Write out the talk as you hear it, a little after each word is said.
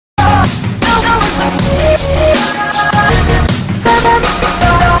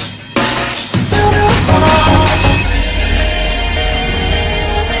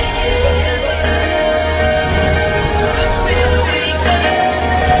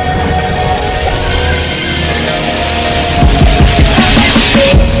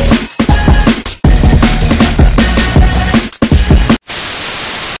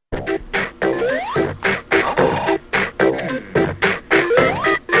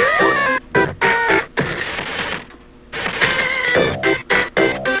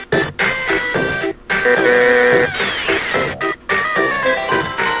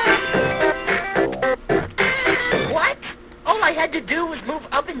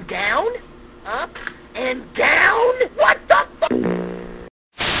down, up, and down? What the fuck?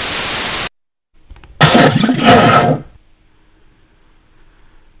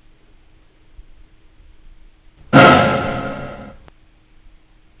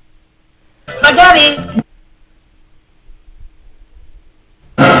 Spaghetti!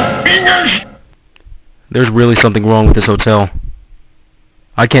 There's really something wrong with this hotel.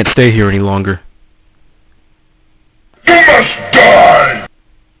 I can't stay here any longer. You must die!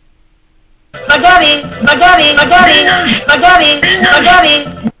 Spaghetti! Spaghetti! Spaghetti! Spaghetti!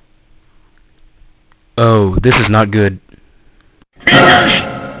 Spaghetti! Oh, this is not good.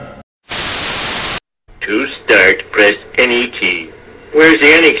 To start, press any key. Where's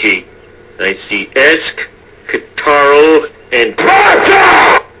the any key? I see ESC, Kataro, and...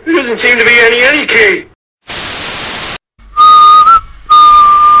 There doesn't seem to be any key!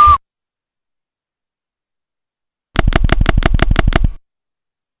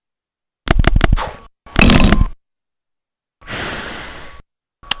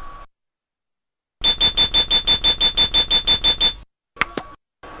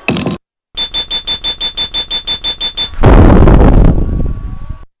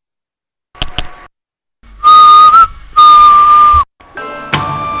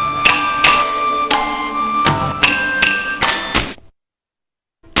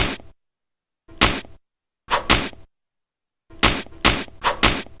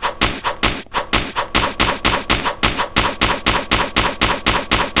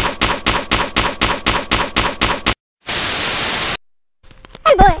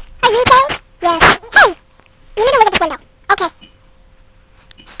 Boy, are you there? Yes. Hey! You need to look at this window. Okay.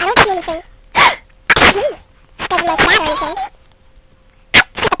 I don't see anything. Doesn't look bad or anything. It's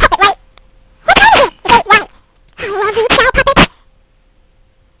a puppet, right? What kind is it? Is it right? I love you, cow puppet.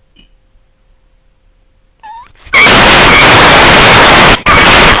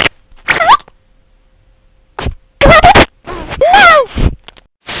 No!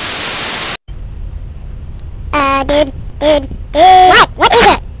 Dude. What is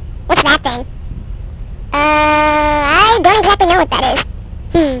it? What's that thing? I don't exactly know what that is.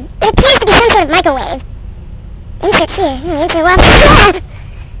 It appears to be some sort of microwave. Insert here. Insert well. What?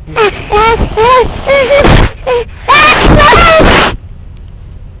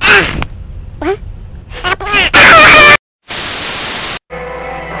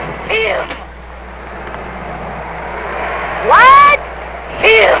 Him! What?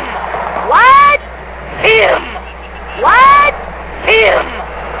 Him! What? Him! What? Him!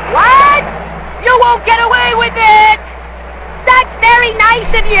 What? You won't get away with it! That's very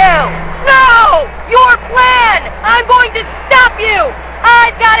nice of you! No! Your plan! I'm going to stop you!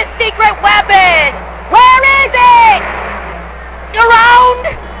 I've got a secret weapon! Where is it? Around?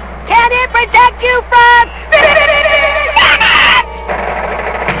 Can it protect you from...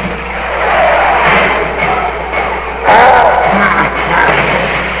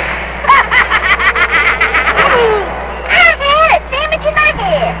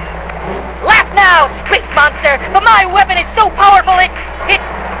 Laugh now, street monster! But my weapon is so powerful it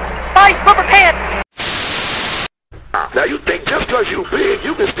buys rubber pants! Now you think just because you big,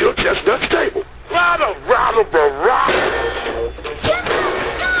 you can steal Chestnut's table. Rada.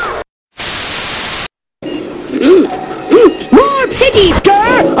 More piggies,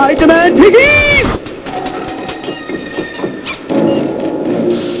 sir! I demand piggies!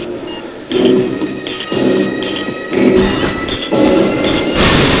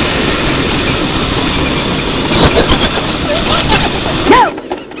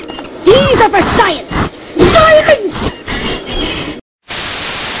 These are for science! Science!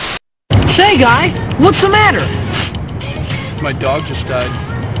 Say, guy, what's the matter? My dog just died.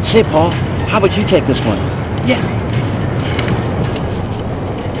 Say, Paul, how about you take this one? Yeah.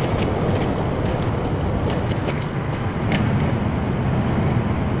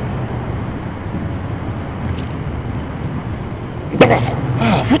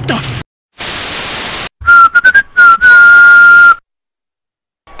 Oh, what the f...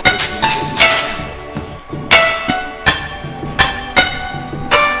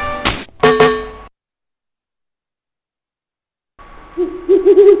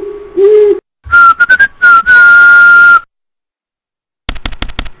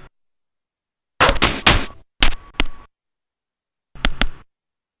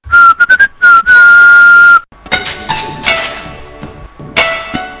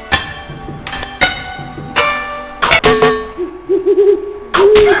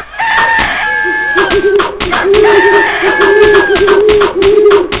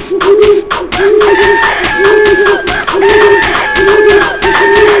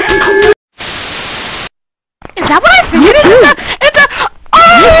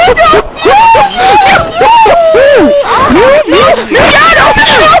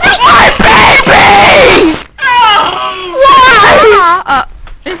 My baby! Why?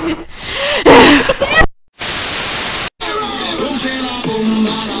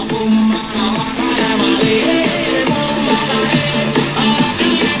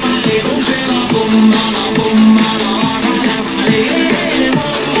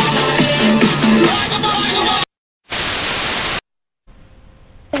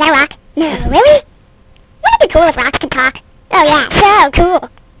 Is that a rock? No, really? Wouldn't it be cool if rocks could talk? Oh yeah, so cool.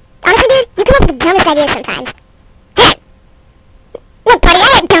 Honestly, dude, you come up with the dumbest ideas sometimes. Hey! Look, buddy,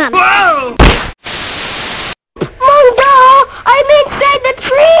 I ain't dumb! Whoa! Mungo! I'm inside the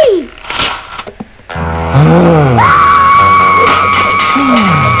tree!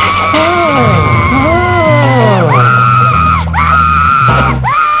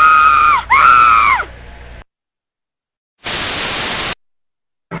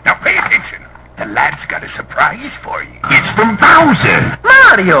 Now pay attention. The lad's got a surprise for you. It's from Bowser.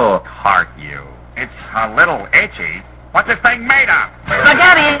 Mario! Heart you. It's a little itchy. What's this thing made of?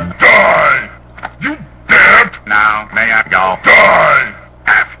 Spaghetti! Die! You dare! Now, may I go? Die!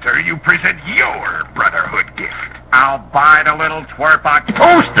 After you present your Brotherhood gift. I'll bite a little twerp on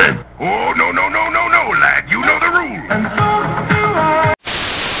Toasted! Oh, no, no, no, no, no, lad. You know the rules.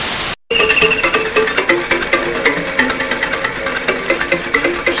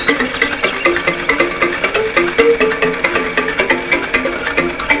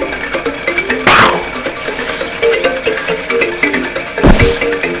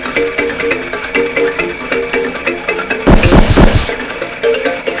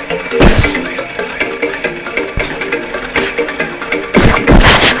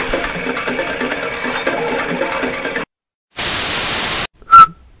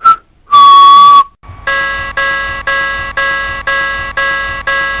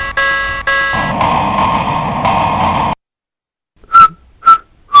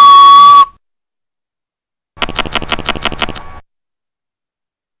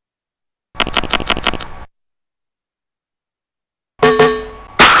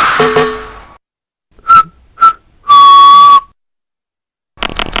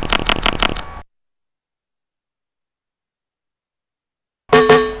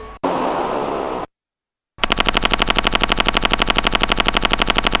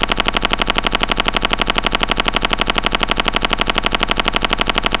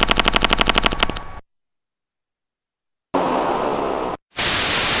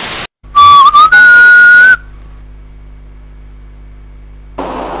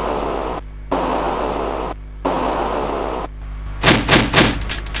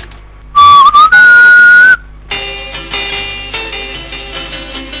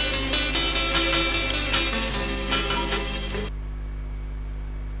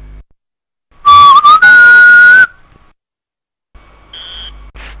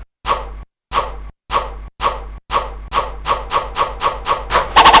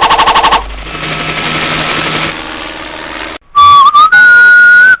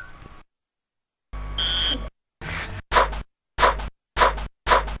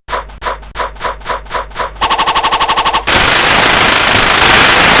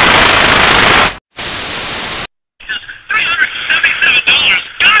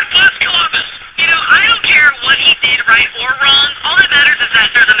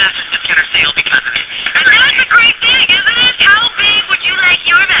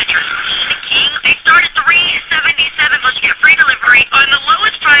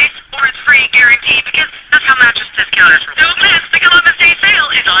 guarantee, because that's how mattress discounters work. Don't miss, the Columbus Day sale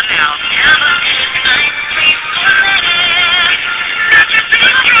is on now. Yeah.